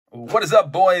What is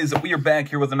up, boys? We are back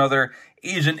here with another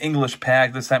Asian English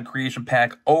pack, this time Creation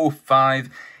Pack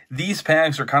 05. These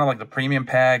packs are kind of like the premium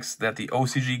packs that the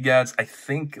OCG gets. I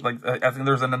think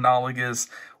there's an analogous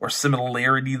or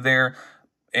similarity there.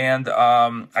 And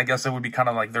I guess it would be kind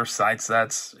of like their side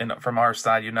sets from our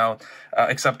side, you know,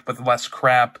 except with less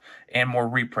crap and more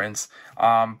reprints.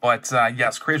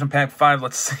 Yes, Creation Pack 5,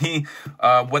 let's see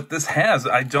what this has.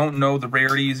 I don't know the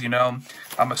rarities, you know.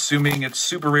 I'm assuming it's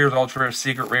super rares, ultra rares,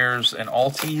 secret rares, and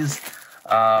alties.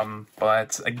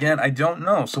 But again, I don't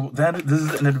know. So this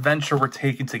is an adventure we're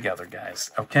taking together,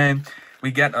 guys, okay?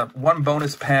 We get one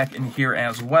bonus pack in here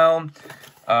as well.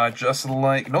 Just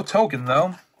like, no token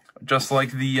though. Just like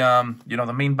the, you know,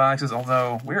 the main boxes,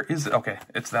 although, where is it? Okay,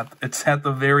 it's at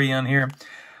the very end here.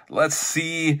 Let's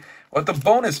see what the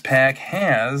bonus pack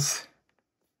has.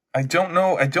 I don't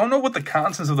know what the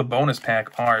contents of the bonus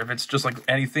pack are, if it's just like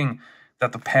anything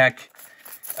that the pack,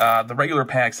 the regular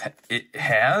packs it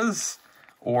has,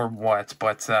 or what.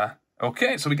 But,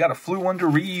 okay, so we got a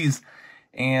𝗦𝗦𝗣𝗦𝗢𝗏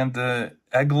and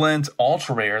𝗦𝗨𝗣𝗣𝗏𝗧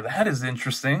Ultra Rare. That is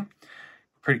interesting.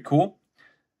 Pretty cool.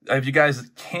 If you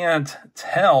guys can't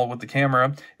tell with the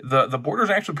camera, the borders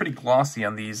are actually pretty glossy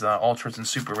on these ultras and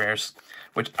super rares,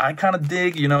 which I kind of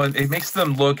dig. You know, it makes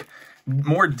them look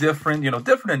more different, you know,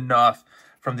 different enough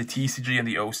from the TCG and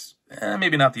the OCG.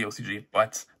 Maybe not the OCG,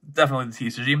 but definitely the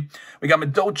TCG. We got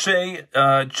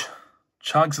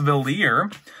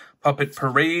𝗦𝗨𝗣𝗏𝗧 Puppet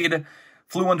Parade,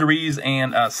 𝗦𝗦𝗣𝗏𝗧,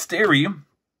 and Sterry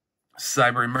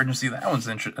Cyber Emergency. That one's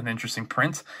an interesting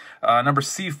print. Number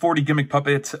C40 Gimmick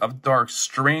Puppet of Dark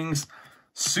Strings.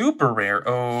 Super rare.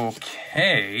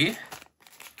 Okay.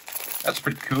 That's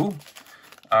pretty cool.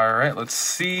 Alright, let's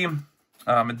see.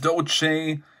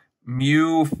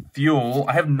 𝗦𝗨𝗣𝗏𝗧.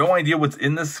 I have no idea what's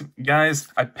in this, guys.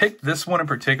 I picked this one in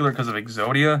particular because of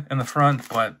Exodia in the front,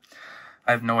 but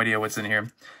I have no idea what's in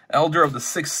here. Elder of the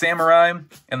Sixth Samurai,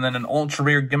 and then an ultra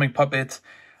rare gimmick puppet,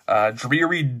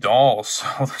 Dreary Doll.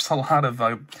 So there's a lot of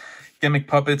gimmick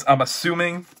puppets, I'm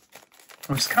assuming,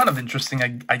 which is kind of interesting,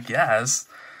 I guess.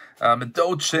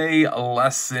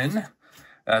 𝗦𝗨𝗪𝗓𝗏,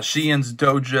 Xian's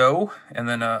Dojo, and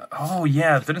then, oh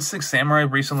yeah, didn't Six Samurai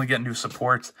recently get new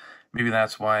support? Maybe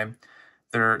that's why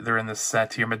they're in this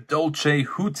set here.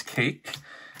 𝗦𝗨𝗪𝗏𝗧,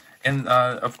 and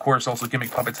of course also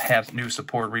gimmick puppets had new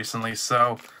support recently,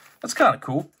 so that's kind of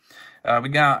cool. We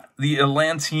got the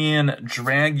Atlantean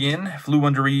Dragon,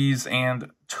 𝗦𝗦𝗪𝗍𝗍,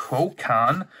 and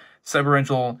Tokan,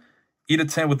 Cyberangel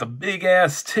Itaten with the big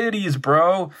ass titties,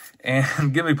 bro,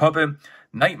 and gimmick puppet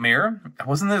Nightmare.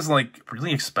 Wasn't this like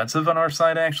really expensive on our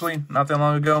side actually, not that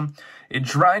long ago? A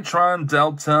Drytron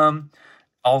Delta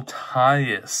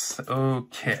Altius.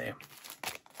 Okay,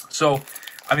 so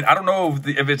I mean, I don't know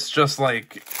if it's just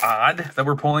like odd that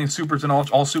we're pulling supers and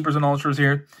all supers and ultras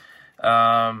here,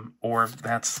 or if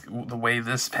that's the way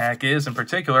this pack is in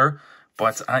particular,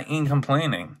 but I ain't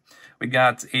complaining. We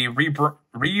got a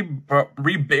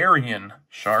Rebarian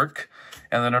Shark,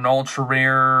 and then an ultra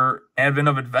rare Advent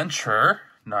of Adventure.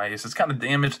 Nice. It's kind of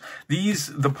damaged.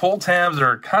 The pull tabs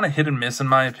are kind of hit and miss in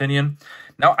my opinion.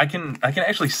 Now I can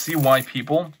actually see why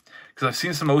people, because I've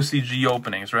seen some OCG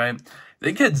openings, right?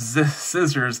 They get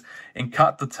scissors and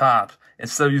cut the top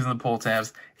instead of using the pull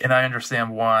tabs, and I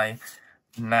understand why.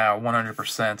 Now,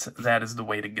 100%, that is the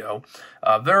way to go.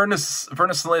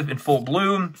 Vernisliv in full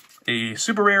bloom, a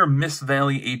super rare Mist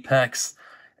Valley Apex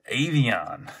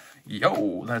Avian.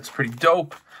 Yo, that's pretty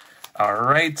dope. All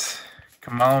right,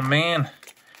 come on, man.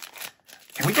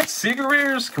 Can we get secret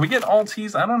rares? Can we get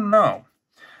alties? I don't know.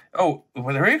 Oh,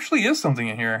 well, there actually is something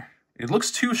in here. It looks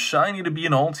too shiny to be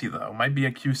an alti, though. Might be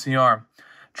a QCR.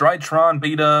 Drytron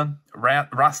Beta,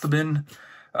 Rastabin,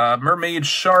 Mermaid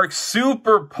Shark,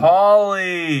 Super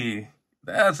Poly.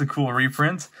 That's a cool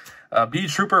reprint. Bee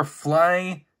Trooper,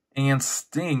 Fly, and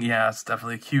Sting. Yeah, it's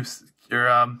definitely a QC,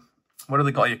 or what do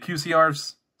they call you?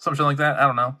 QCRs? Something like that. I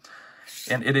don't know.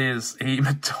 And it is a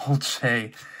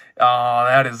𝗦𝗨𝗪𝗏𝗧. Oh,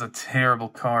 that is a terrible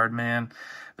card, man.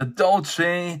 The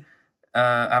𝗦𝗨𝗪𝗏𝗧,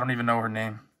 I don't even know her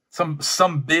name. Some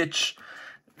bitch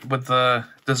with the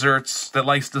desserts that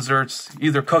likes desserts,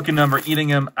 either cooking them or eating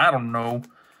them. I don't know.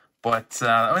 But,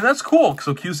 I mean, that's cool.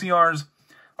 So QCRs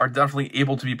are definitely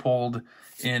able to be pulled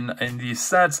in these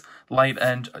sets. Light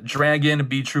and Dragon,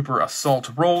 Bee Trooper Assault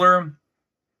Roller,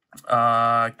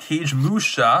 Cage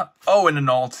Musha. Oh, and an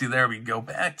alti. There we go.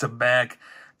 Back to back.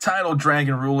 Tidal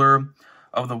Dragon Ruler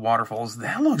of the Waterfalls.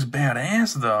 That looks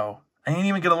badass, though. I ain't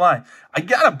even gonna lie. I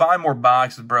gotta buy more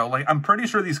boxes, bro. Like, I'm pretty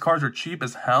sure these cards are cheap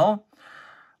as hell.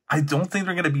 I don't think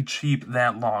they're gonna be cheap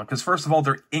that long. Because, first of all,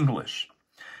 they're English.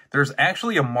 There's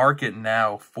actually a market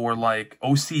now for, like,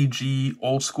 OCG,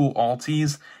 old school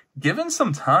alties given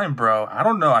some time, bro, I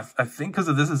don't know. I think because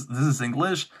of this is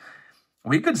English,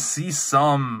 we could see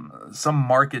some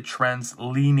market trends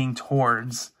leaning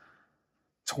towards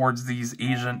these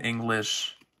Asian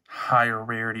English higher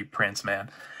rarity prints, man.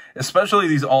 Especially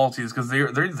these alties, because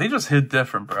they just hit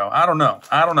different, bro. I don't know.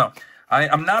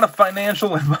 I'm not a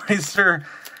financial advisor.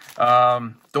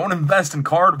 Don't invest in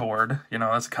cardboard. You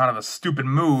know, that's kind of a stupid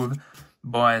move.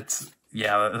 But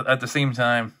yeah, at the same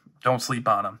time, don't sleep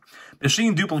on them.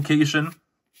 Machine duplication,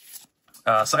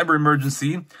 cyber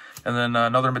emergency, and then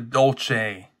another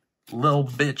𝗦𝗨𝗣𝗣𝗣𝗡𝗟, little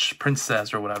bitch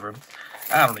princess or whatever.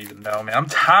 I don't even know, man. I'm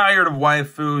tired of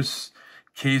waifus.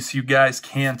 In case you guys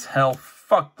can't tell,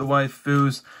 fuck the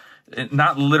waifus.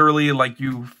 Not literally like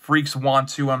you freaks want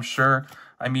to, I'm sure.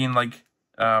 I mean, like,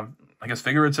 I guess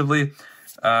figuratively.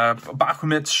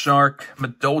 Bakhmut Shark,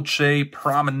 𝗦𝗨𝗣𝗣𝗡𝗟,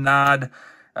 Promenade,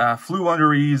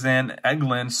 𝗦𝗨𝗣𝗣𝗣𝗡𝗟, and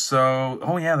Eglin. So,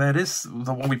 oh yeah, that is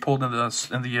the one we pulled in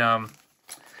the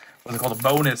what's it called, the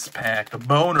bonus pack, the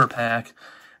boner pack.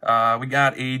 We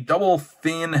got a double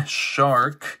thin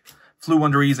shark,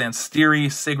 𝗦𝗨𝗣𝗣𝗡𝗟 and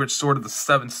Styrie, Sacred Sword of the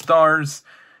Seven Stars,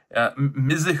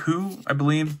 𝗦𝗨𝗣𝗣𝗢, I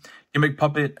believe, Gimmick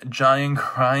Puppet, Giant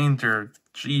Grinder,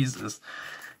 Jesus,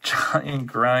 Giant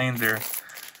Grinder.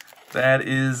 That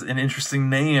is an interesting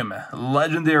name.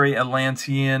 Legendary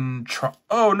Atlantean.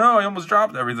 Oh no, I almost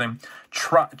dropped everything.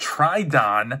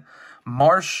 Tridon,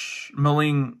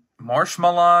 Marshmalling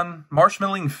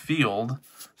Field.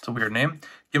 It's a weird name.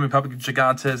 Gimmick Puppet,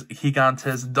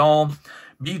 𝗦𝗦𝗡𝗏 Doll.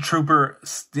 Beat Trooper,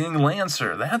 Sting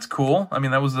Lancer. That's cool. I mean,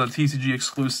 that was a TCG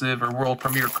exclusive or world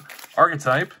premiere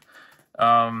archetype.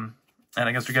 And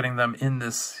I guess we're getting them in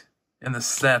this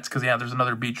set because yeah, there's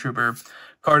another Beat Trooper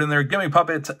card in there. Gimmick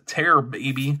Puppet, Terror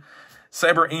Baby,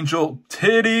 Cyber Angel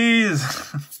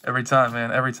Titties. Every time,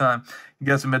 man, every time. You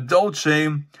got some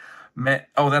𝗦𝗨𝗣𝗣𝗡𝗟.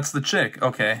 Oh, that's the chick.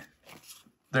 Okay,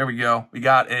 there we go. We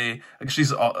got a.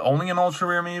 She's only an ultra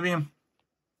rare, maybe,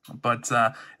 but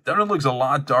definitely looks a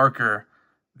lot darker.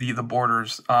 The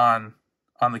borders on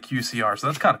the QCR, so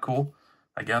that's kind of cool.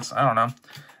 I guess I don't know.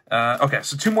 Okay,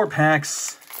 so 2 more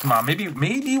packs. Come on, maybe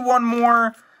one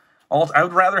more. I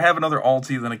would rather have another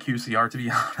alti than a QCR, to be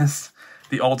honest.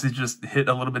 The alti just hit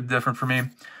a little bit different for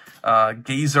me.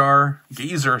 Gazer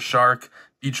Shark,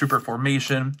 Beat Trooper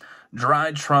Formation,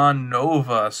 Drytron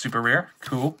Nova, super rare,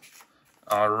 cool.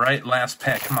 All right, last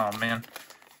pack. Come on, man,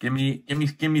 give me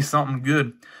something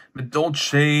good.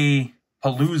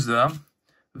 𝗦𝗨𝗣𝗣𝗢𝗥𝗧,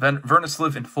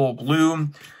 Vernislift in full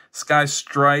bloom, Sky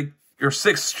Strike or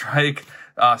Six Strike,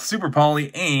 Super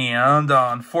Poly, and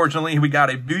unfortunately we got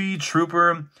a Beat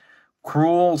Trooper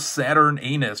Cruel Saturn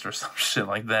Anus or some shit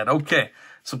like that. Okay,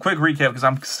 so quick recap because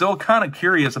I'm still kind of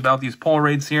curious about these pull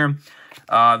rates here.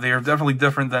 They are definitely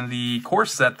different than the core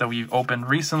set that we've opened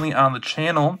recently on the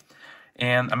channel.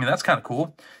 And I mean, that's kind of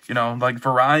cool. You know, like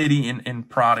variety in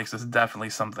products is definitely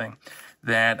something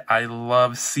that I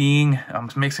love seeing. I'm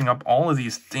mixing up all of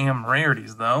these damn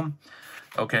rarities though.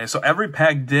 Okay, so every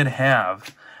pack did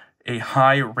have a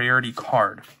high rarity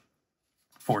card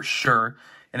for sure.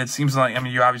 And it seems like, I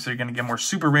mean, you obviously are going to get more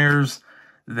super rares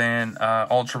than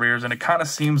ultra rares. And it kind of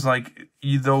seems like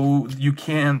though you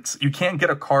can't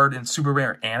get a card in super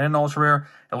rare and in ultra rare.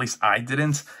 At least I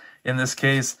didn't in this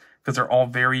case, because they're all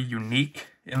very unique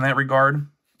in that regard.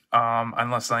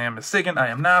 Unless I am mistaken, I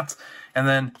am not. And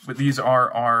then these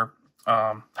are our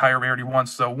higher rarity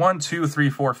ones. So 1, 2, 3,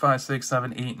 4, 5, 6,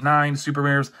 7, 8, 9 super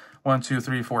rares. 1, 2,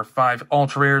 3, 4, 5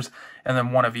 ultra rares. And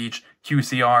then 1 of each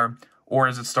QCR, or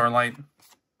is it Starlight?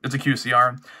 It's a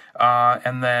QCR.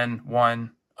 And then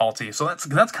 1 alti. So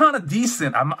that's kind of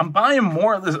decent. I'm buying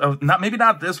more of this. Maybe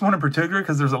not this one in particular,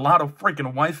 because there's a lot of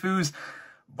freaking waifus.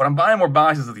 But I'm buying more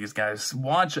boxes of these guys.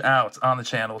 Watch out on the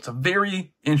channel. It's a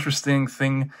very interesting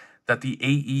thing that the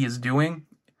AE is doing,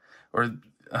 or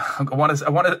I want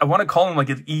to call them like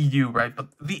an EU, right? But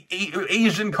the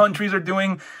Asian countries are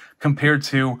doing compared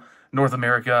to North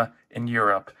America and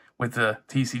Europe with the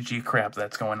TCG crap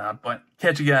that's going on. But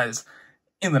catch you guys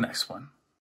in the next one.